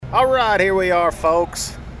All right, here we are,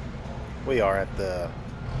 folks. We are at the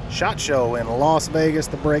SHOT Show in Las Vegas,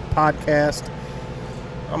 the Break Podcast.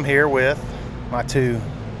 I'm here with my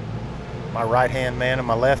right-hand man and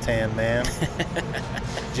my left-hand man,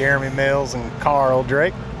 Jeremy Mills and Carl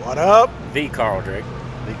Drake. What up? The Carl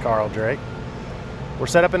Drake. We're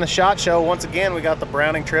set up in the SHOT Show. Once again, we got the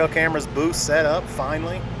Browning Trail Cameras booth set up,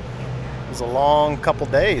 finally. It was a long couple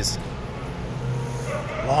days.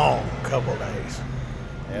 Long couple days.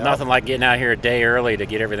 Yeah. Nothing like getting out here a day early to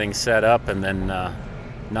get everything set up and then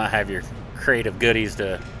not have your creative goodies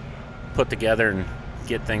to put together and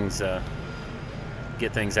get things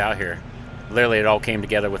out here. Literally, it all came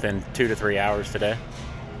together within 2 to 3 hours today.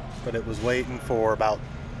 But it was waiting for about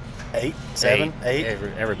 8.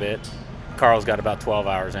 Every bit. Carl's got about 12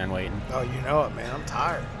 hours in waiting. Oh, you know it, man. I'm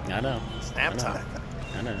tired. I know. It's nap time.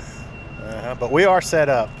 I know. But we are set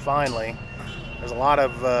up, finally. There's a lot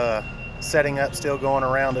of setting up still going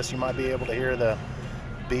around us. You might be able to hear the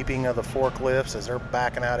beeping of the forklifts as they're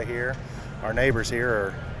backing out of here. Our neighbors here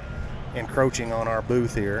are encroaching on our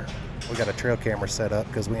booth here. We got a trail camera set up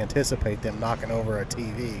because we anticipate them knocking over a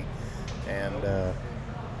TV. And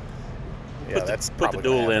that's put the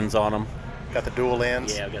dual lens on them. Got the dual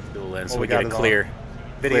lens? Yeah, we got the dual lens, so we we get it clear.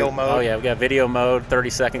 Video mode? Oh, yeah, we got video mode,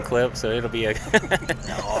 30-second clip, so it'll be it'll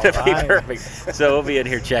be perfect. So we'll be in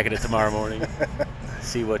here checking it tomorrow morning.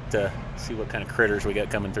 See what kind of critters we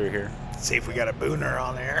got coming through here. See if we got a booner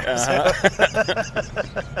on there.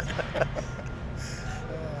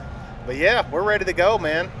 But yeah, we're ready to go,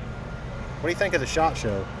 man. What do you think of the SHOT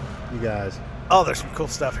Show, you guys? Oh, there's some cool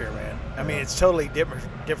stuff here, man. I mean, it's totally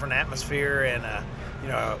different atmosphere, and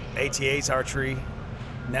ATA's archery.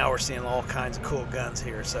 Now we're seeing all kinds of cool guns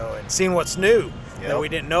here. So, and seeing what's new that we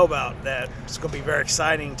didn't know about, that it's going to be very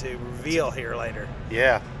exciting to reveal here later.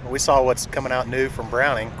 Yeah, we saw what's coming out new from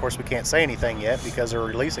Browning. Of course, we can't say anything yet because they're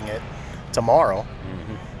releasing it tomorrow.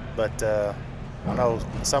 Mm-hmm. But I know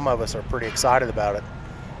some of us are pretty excited about it.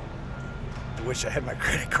 I wish I had my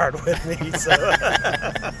credit card with me. So.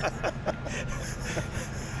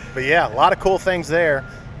 But yeah, a lot of cool things there.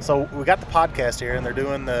 So we got the podcast here, and they're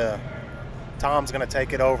doing Tom's going to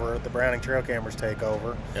take it over. The Browning Trail Cameras take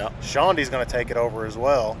over. Yep. Shondy's going to take it over as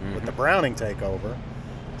well with the Browning takeover.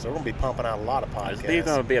 So we're going to be pumping out a lot of podcasts. It's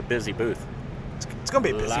going to be a busy booth. It's going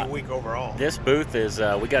to be a busy week overall. This booth is,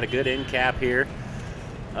 we got a good end cap here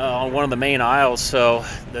on one of the main aisles, so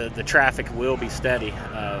the traffic will be steady.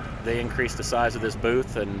 They increased the size of this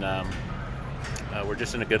booth, and we're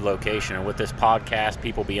just in a good location. And with this podcast,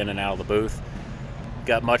 people be in and out of the booth.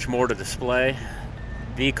 Got much more to display.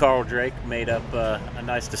 The Carl Drake made up a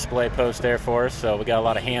nice display post there for us, so we got a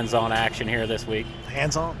lot of hands-on action here this week.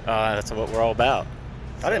 Hands-on? That's what we're all about.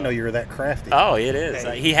 I didn't know you were that crafty. Oh, it is.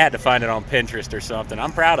 Hey. He had to find it on Pinterest or something.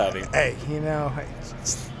 I'm proud of him. Hey,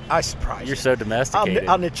 I surprise you. You're so domesticated.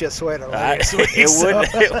 I'll knit you a sweater later.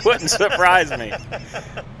 It wouldn't surprise me.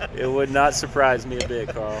 It would not surprise me a bit,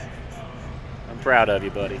 Carl. I'm proud of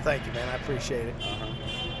you, buddy. Thank you, man. I appreciate it.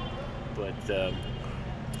 But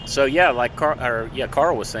so yeah, like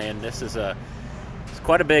Carl was saying, this is it's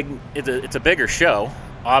quite a big. It's a bigger show,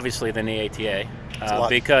 obviously, than the ATA,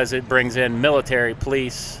 because it brings in military,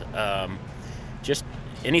 police, just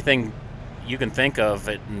anything you can think of.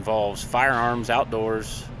 It involves firearms,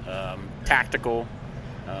 outdoors, tactical.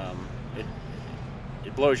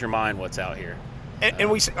 It blows your mind what's out here. And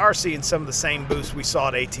we are seeing some of the same booths we saw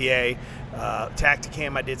at ATA.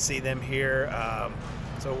 Tacticam, I did see them here.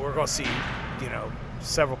 So we're going to see,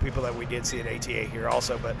 several people that we did see at ATA here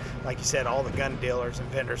also. But like you said, all the gun dealers and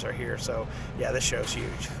vendors are here. So, yeah, this show's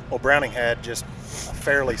huge. Well, Browning had just a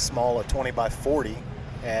fairly small, a 20 by 40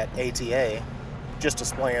 at ATA, just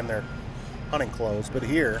displaying their hunting clothes. But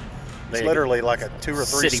here, it's literally like a 2 or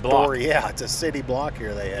 3 story. Block. Yeah, it's a city block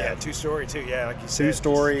here they have. Yeah, 2-story too. Yeah, like you said.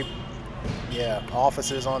 2-story,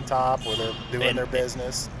 offices on top where they're doing their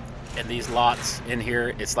business. And these lots in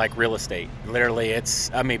here, it's like real estate. Literally,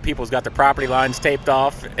 people's got their property lines taped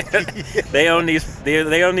off. They own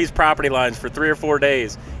these property lines for 3 or 4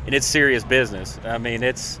 days, and it's serious business. I mean,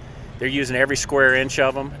 they're using every square inch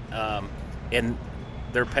of them, and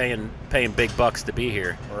they're paying big bucks to be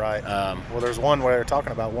here. Right. Well, there's one where they're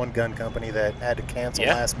talking about one gun company that had to cancel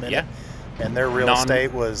last minute. Yeah. And their real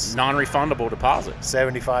estate was non-refundable deposit.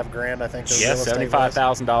 $75,000, I think. Yeah,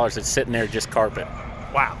 $75,000. It's sitting there just carpet.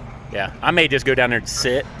 Wow. Yeah, I may just go down there and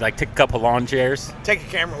sit, take a couple lawn chairs. Take a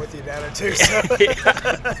camera with you down there too. So.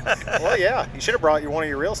 Well, yeah, you should have brought one of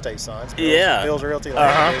your real estate signs. Bill's Realty.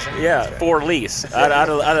 Yeah, for lease. I'd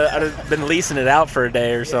have been leasing it out for a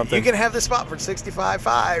day or something. You can have the spot for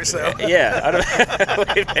 $65,500. So yeah,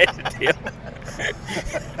 we made a deal.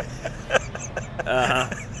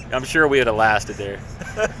 I'm sure we would have lasted there.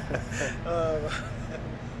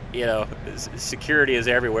 Security is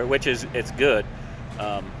everywhere, which it's good.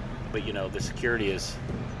 But the security is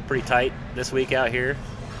pretty tight this week out here.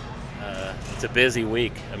 It's a busy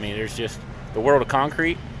week. I mean, there's just the World of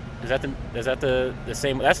Concrete. Is that the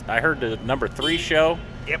same? I heard the number 3 show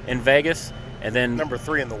in Vegas, and then number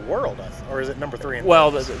 3 in the world, or is it number 3 in?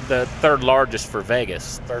 Well, the third largest for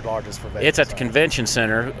Vegas. Third largest for Vegas. It's at the convention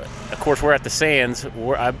center. Of course, we're at the Sands.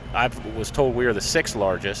 I was told we are the 6th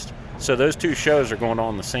largest. So those 2 shows are going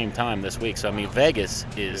on the same time this week. So I mean, Vegas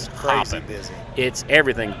is crazy hopping. Busy. It's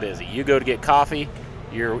everything's busy. You go to get coffee,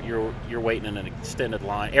 you're waiting in an extended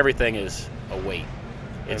line. Everything is a wait.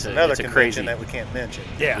 It's another it's a convention crazy that we can't mention.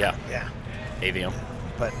 Yeah. AVM.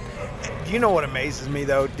 But you know what amazes me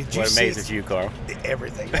though? What amazes you, Carl?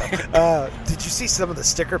 Everything. Did you see some of the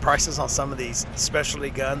sticker prices on some of these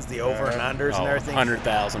specialty guns, the over and unders and everything?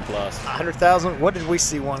 100,000 plus. 100,000. What did we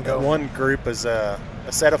see one go? One group is a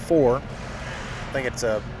set of 4. I think it's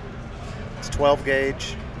 12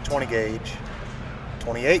 gauge, 20 gauge,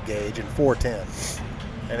 28 gauge, and 410,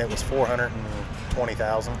 and it was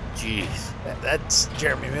 420,000. Jeez. That's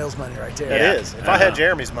Jeremy Mills' money right there. It is. If I had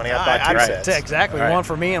Jeremy's money, I'd buy 2 sets. Exactly. Right. One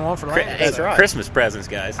for me and one for Lance. That's right. Christmas presents,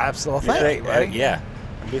 guys. Absolutely. Thank you, buddy. Yeah.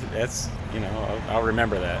 That's I'll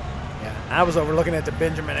remember that. Yeah. I was over looking at the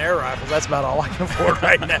Benjamin air rifles. That's about all I can afford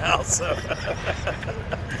right now. So.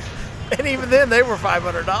 And even then, they were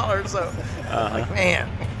 $500. So, man.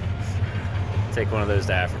 Take one of those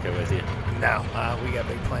to Africa with you. No, we got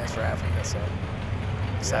big plans for Africa, so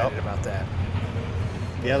excited about that.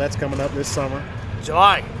 Yeah, that's coming up this summer.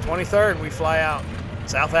 July 23rd, we fly out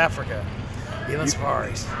South Africa, Eland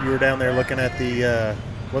Safaris. You were down there looking at the,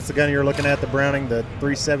 what's the gun you were looking at, the Browning, the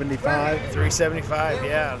 375? 375,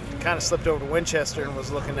 yeah. Kind of slipped over to Winchester and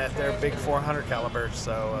was looking at their big 400 calibers.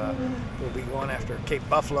 So we'll be going after Cape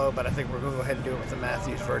Buffalo, but I think we're going to go ahead and do it with the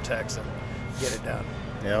Matthews Vertex and get it done.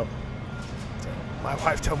 Yep. So my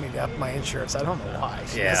wife told me to up my insurance. I don't know why.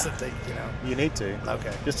 She doesn't think, You need to.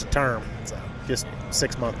 Okay. Just a term. So. Just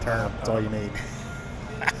 6-month term. That's all you need.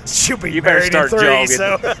 She'll be You better married start in 3,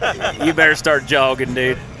 jogging. so. You better start jogging,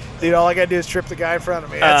 dude. Dude, all I got to do is trip the guy in front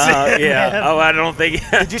of me. That's it, yeah. man. Oh, I don't think.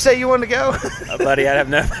 Did you say you wanted to go? Buddy, I'd have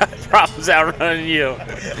no problems outrunning you.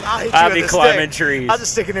 I'll be climbing trees. I'll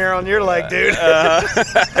just stick an arrow on your leg, dude.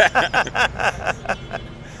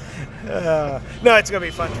 No, it's going to be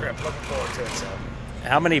a fun trip. Looking forward to it. So.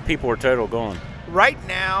 How many people were total going? Right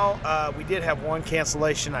now, we did have one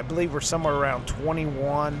cancellation. I believe we're somewhere around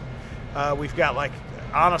 21. We've got,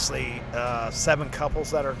 honestly, 7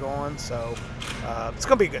 couples that are going. So it's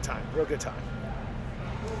going to be a good time, real good time.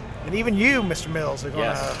 And even you, Mr. Mills, are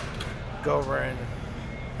going to go over and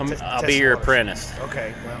I'll be your apprentice.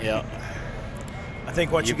 Okay. Well, Yeah. I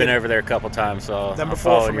think once You've been over there a couple times, so number I'm 4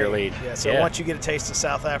 following for your me. lead. Yeah. So once you get a taste of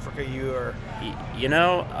South Africa, you are. I'm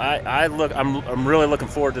really looking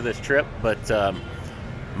forward to this trip, but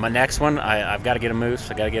my next one, I've got to get a moose.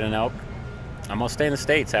 I got to get an elk. I'm gonna stay in the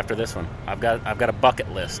States after this one. I've got a bucket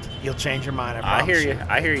list. You'll change your mind. I hear you.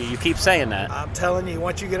 I hear you. You keep saying that. I'm telling you,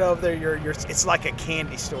 once you get over there, you're. It's like a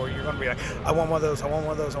candy store. You're gonna be like, I want one of those. I want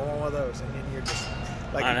one of those. I want one of those, and then you're just.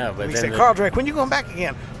 Like, I know, but we then say, Carl Drake, when you going back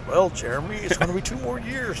again? Well, Jeremy, it's going to be 2 more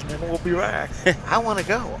years, and then we'll be back. I want to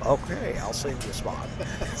go. Okay, I'll save you a spot.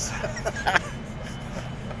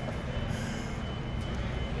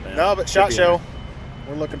 No, but SHOT Show,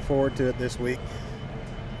 we're looking forward to it this week.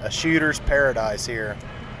 A shooter's paradise here.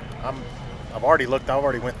 I've already looked. I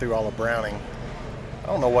already went through all of Browning. I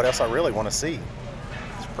don't know what else I really want to see.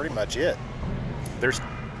 That's pretty much it. There's,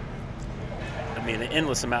 an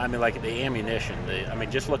endless amount. Like the ammunition.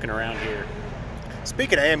 Just looking around here.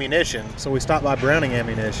 Speaking of ammunition, so we stopped by Browning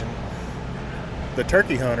Ammunition. The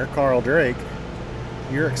turkey hunter, Carl Drake,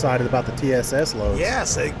 you're excited about the TSS loads.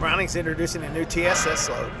 Yes, Browning's introducing a new TSS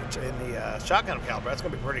load in the shotgun caliber. That's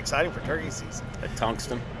going to be pretty exciting for turkey season. A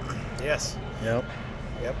tungsten. Yes. Yep.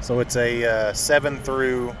 Yep. So it's a 7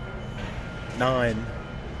 through 9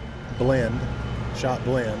 blend, shot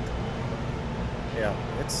blend. Yeah,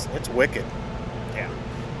 it's wicked. Yeah.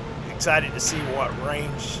 Excited to see what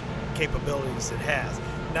range capabilities it has.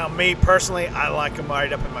 Now, me personally, I like them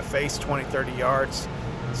right up in my face, 20, 30 yards.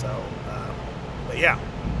 So, but yeah,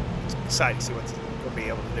 excited to see what we'll be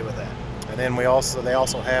able to do with that. And then they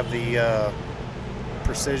also have the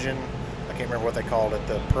precision. I can't remember what they called it.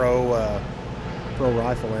 The pro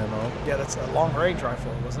rifle ammo. Yeah, that's a long range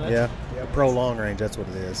rifle, wasn't it? Yeah, yep. Pro long range. That's what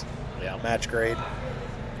it is. Yeah. Match grade.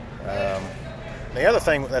 The other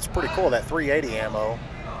thing that's pretty cool, that 380 ammo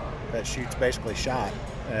that shoots basically shot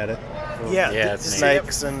at it. For it's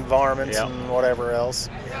snakes and varmints and whatever else.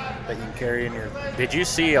 Yeah. that you can carry in your. Did you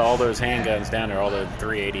see all those handguns down there? All the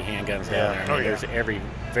 380 handguns down there. I mean, there's every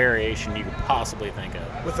variation you could possibly think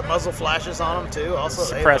of. With the muzzle flashes on them too. Also,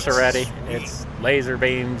 suppressor ready. It's laser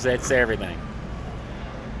beams. It's everything.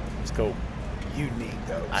 It's cool. You need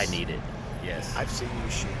those. I need it. Yes. I've seen you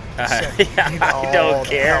shoot. I don't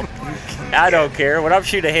care. I don't care. When I'm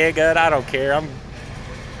shooting a handgun, I don't care. I'm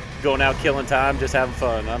going out killing time, just having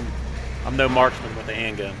fun. I'm no marksman with a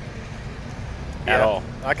handgun at all.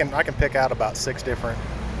 I can pick out about 6 different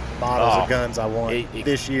models of guns I want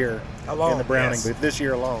this year in the Browning booth. This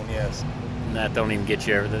year alone, yes. And that don't even get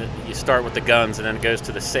you everything. You start with the guns, and then it goes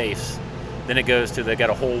to the safes. Then it goes to, they got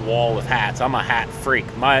a whole wall of hats. I'm a hat freak.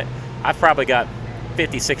 I've probably got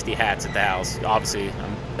 50, 60 hats at the house. Obviously,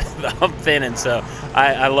 I'm thinning, so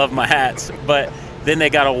I love my hats. But then they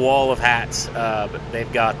got a wall of hats.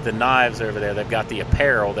 They've got the knives over there. They've got the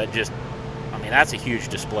apparel that just, I mean, that's a huge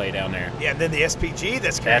display down there. Yeah, and then the SPG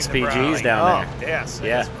that's carrying SPG's down there. Yes.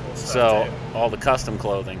 Yeah. Cool so too. all the custom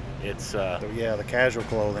clothing. It's the casual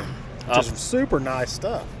clothing. Just super nice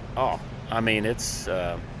stuff. Oh, I mean, it's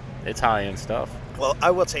high-end stuff. Well,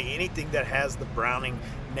 I will tell you, anything that has the Browning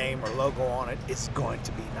name or logo on it is going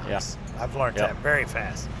to be nice. Yeah. I've learned that very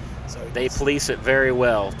fast. So they police it very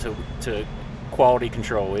well to quality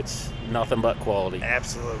control. It's nothing but quality.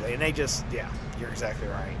 Absolutely. And they just, you're exactly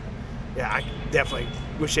right. Yeah, I definitely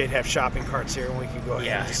wish they'd have shopping carts here and we could go ahead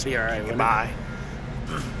and just be all right. Buy.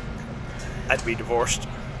 I'd be divorced.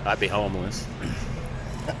 I'd be homeless.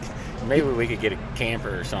 Maybe we could get a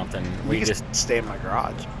camper or something. We just stay in my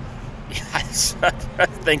garage. I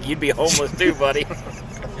think you'd be homeless too, buddy.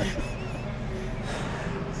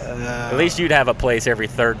 At least you'd have a place every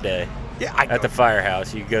third day. Yeah, at the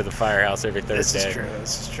firehouse. You go to the firehouse every third day. This is true.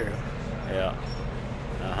 This is true. Yeah.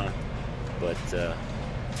 But.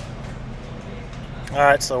 All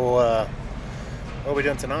right. So, what are we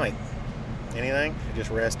doing tonight? Anything? Or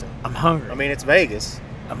just resting? I'm hungry. I mean, it's Vegas.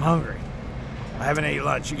 I'm hungry. I haven't ate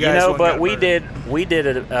lunch. You guys, but we did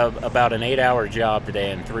about an 8-hour job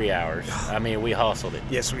today in 3 hours. I mean, we hustled it.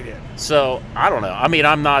 Yes, we did. So I don't know. I mean,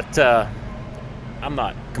 I'm not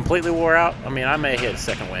completely wore out. I mean, I may hit a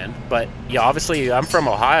second wind, but obviously I'm from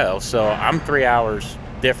Ohio, so I'm 3 hours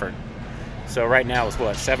different. So right now it's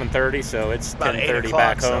what, 7:30, so it's 10:30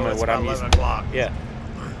 back home at what I'm used to. Yeah.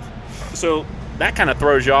 So that kind of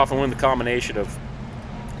throws you off, and when the combination of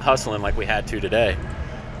hustling like we had to today,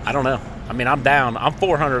 I don't know. I mean, I'm down. I'm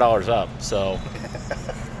 $400 up, so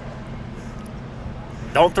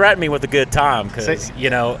don't threaten me with a good time, because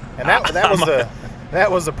And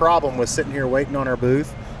that was the problem with sitting here waiting on our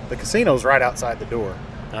booth. The casino's right outside the door.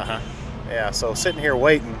 Yeah, so sitting here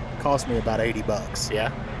waiting cost me about $80.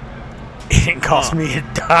 Yeah. It didn't cost me a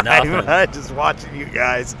dime. Just watching you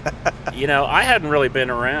guys. I hadn't really been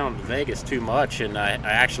around Vegas too much, and I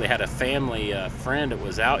actually had a family friend that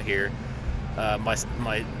was out here. My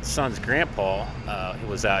son's grandpa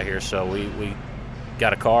was out here, so we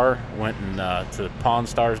got a car, went to Pawn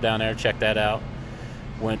Stars down there, checked that out.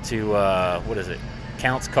 Went to what is it?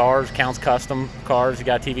 Counts Custom Cars. You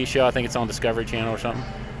got a TV show. I think it's on Discovery Channel or something.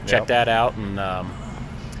 Check that out, and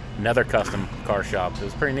another custom car shop. It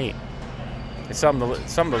was pretty neat. It's something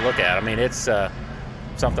to look at. I mean, it's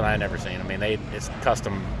something I had never seen. I mean, it's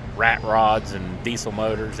custom rat rods and diesel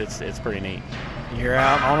motors. It's pretty neat. You're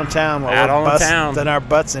out on the town while we're busting our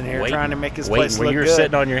butts in here trying to make this place look good. You were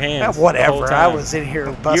sitting on your hands. Whatever. I was in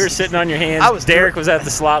here busting. You were sitting on your hands. Derek was at the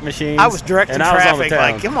slot machine. I was directing traffic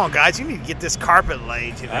like, come on, guys, you need to get this carpet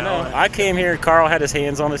laid. I know. I came here, Carl had his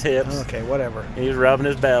hands on his hips. Okay, whatever. He was rubbing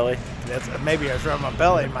his belly. Maybe I was rubbing my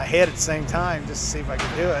belly and my head at the same time just to see if I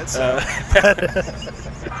could do it. So.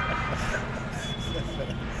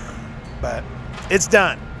 But it's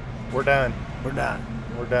done. We're done. We're done.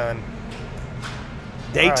 We're done.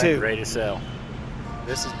 Day 2. Ready to sell.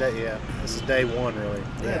 This is day 1, really.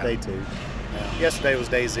 Yeah, day 2. Yeah. Yesterday was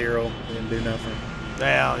day 0. We didn't do nothing.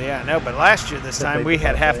 Well, yeah, I know. But last year, this time, we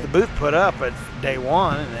had half the booth put up at day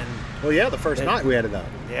 1, and then. Well, yeah, the first night we had it up.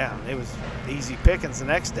 Yeah, it was easy pickings the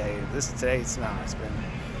next day. Today it's not. It's been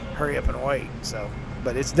hurry up and wait. So,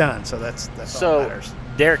 but it's done. So that's all that matters.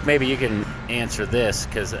 Derek, maybe you can answer this,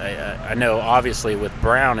 because I know obviously with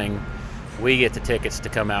Browning, we get the tickets to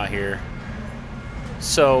come out here.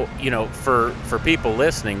 So, for people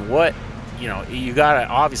listening, you got to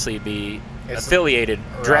obviously be affiliated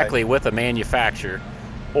directly with a manufacturer,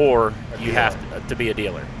 or you have to be a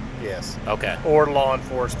dealer. Yes. Okay. Or law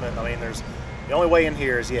enforcement. I mean, the only way in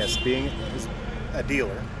here is, being a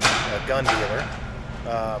dealer, a gun dealer,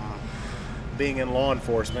 being in law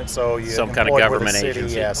enforcement. So you some kind of government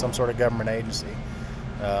agency. Yeah, some sort of government agency,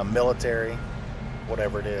 military,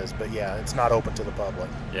 whatever it is. But yeah, it's not open to the public.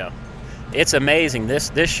 Yeah. It's amazing.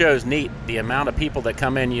 This show's neat. The amount of people that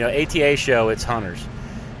come in. ATA show, it's hunters,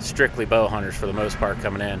 strictly bow hunters for the most part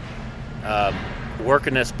coming in.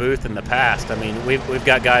 Working this booth in the past, I mean, we've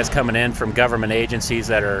got guys coming in from government agencies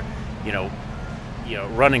that are,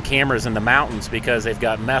 running cameras in the mountains because they've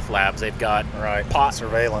got meth labs, they've got pot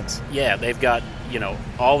surveillance. Yeah, they've got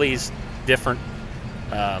all these different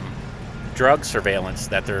drug surveillance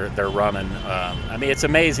that they're running. I mean, it's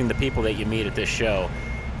amazing the people that you meet at this show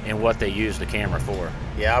and what they use the camera for.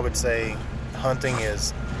 Yeah, I would say hunting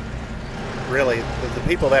is really the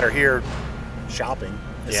people that are here shopping,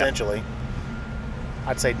 essentially. Yeah.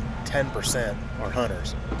 I'd say 10% are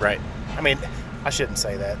hunters. Right. I mean, I shouldn't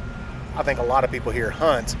say that. I think a lot of people here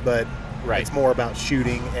hunt, but it's more about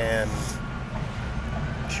shooting and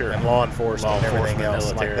law enforcement and everything else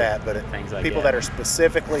military, like that. But people that are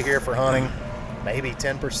specifically here for hunting, maybe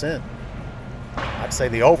 10%. I'd say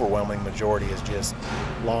the overwhelming majority is just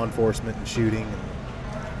law enforcement and shooting.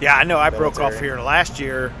 Yeah, I know. I broke off here last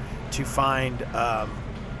year to find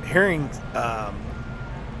hearing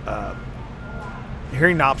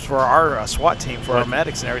knobs for our SWAT team, for our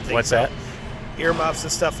medics and everything. What's that? Earmuffs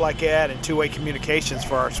and stuff like that, and two-way communications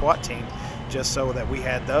for our SWAT team, just so that we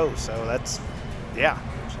had those. So that's, a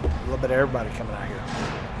little bit of everybody coming out here.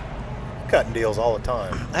 Cutting deals all the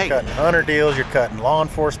time. Hey. You're cutting hunter deals, you're cutting law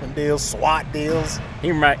enforcement deals, SWAT deals.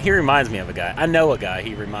 He reminds me of a guy. I know a guy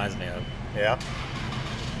he reminds me of. Yeah?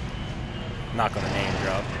 Not going to name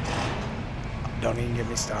drop. Don't even get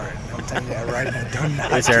me started. I'm telling you that right now. Don't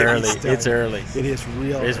It's early. It's early. It is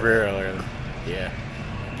real It's real early. Yeah.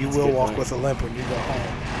 You will walk with a limp when you go home.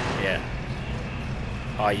 Yeah.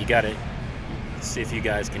 Oh, you got to see if you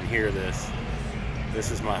guys can hear this. This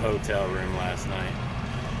is my hotel room last night.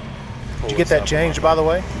 Did you get that changed, by the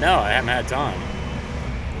way? No, I haven't had time.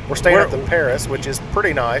 We're staying at the Paris, which is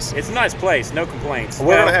pretty nice. It's a nice place. No complaints.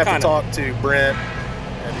 We're going to have to talk to Brent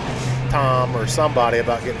and Tom or somebody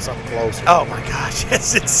about getting something closer. Oh, my gosh.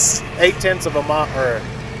 Yes, it's 8/10 of a mile,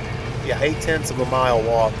 8/10 of a mile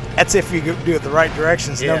walk. That's if you do it the right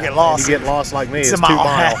direction, so don't get lost. If you get lost like me, it's 2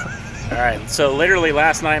 mile. All right. So literally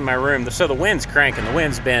last night in my room, so the wind's cranking. The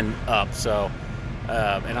wind's been up, so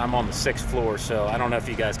and I'm on the 6th floor, so I don't know if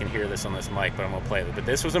you guys can hear this on this mic, but I'm gonna play it. But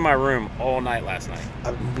this was in my room all night last night.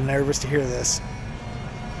 I'm nervous to hear this.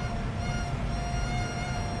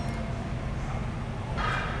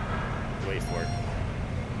 Wait for it.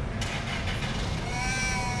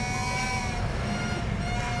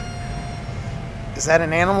 Is that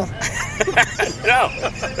an animal? No,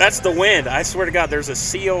 that's the wind. I swear to God, there's a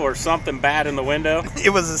seal or something bad in the window.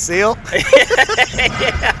 It was a seal?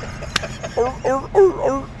 Yeah.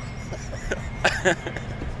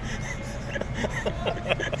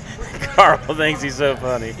 Carl thinks he's so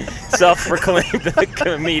funny. Self-proclaimed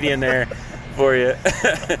comedian there for you.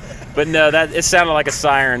 But no, it sounded like a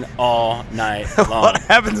siren all night long. What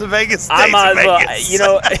happens in Vegas stays I might in as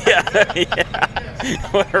well,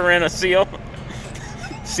 We're in a seal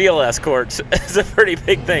escorts. It's a pretty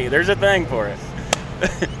big thing. There's a thing for it.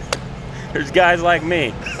 There's guys like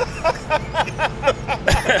me.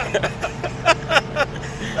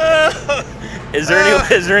 Is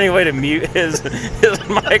there any way to mute his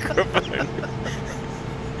microphone?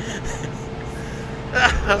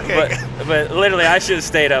 Okay. But literally, I should have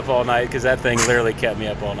stayed up all night because that thing literally kept me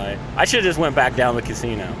up all night. I should have just went back down to the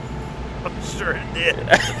casino. I'm sure it did.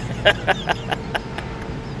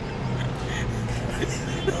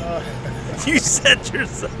 You set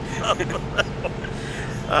yourself up.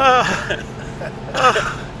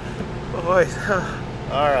 Boys.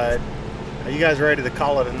 All right. Are you guys ready to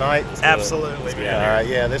call it a night? Absolutely. All right.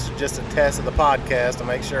 Yeah, this is just a test of the podcast to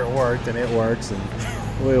make sure it worked, and it works, and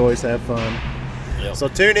we always have fun. Yep. So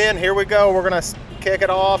tune in. Here we go. We're going to kick it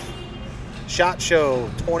off. SHOT Show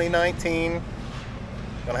 2019. Going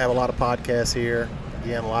to have a lot of podcasts here.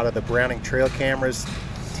 Again, a lot of the Browning trail cameras.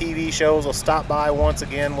 TV shows will stop by once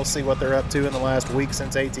again. We'll see what they're up to in the last week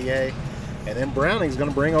since ATA. And then Browning's going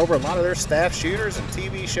to bring over a lot of their staff shooters and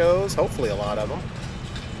TV shows, hopefully a lot of them.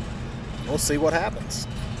 We'll see what happens.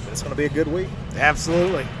 It's going to be a good week.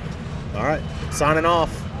 Absolutely. All right, signing off.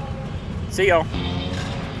 See y'all.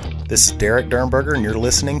 This is Derek Dirnberger, and you're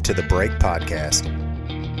listening to The Break Podcast.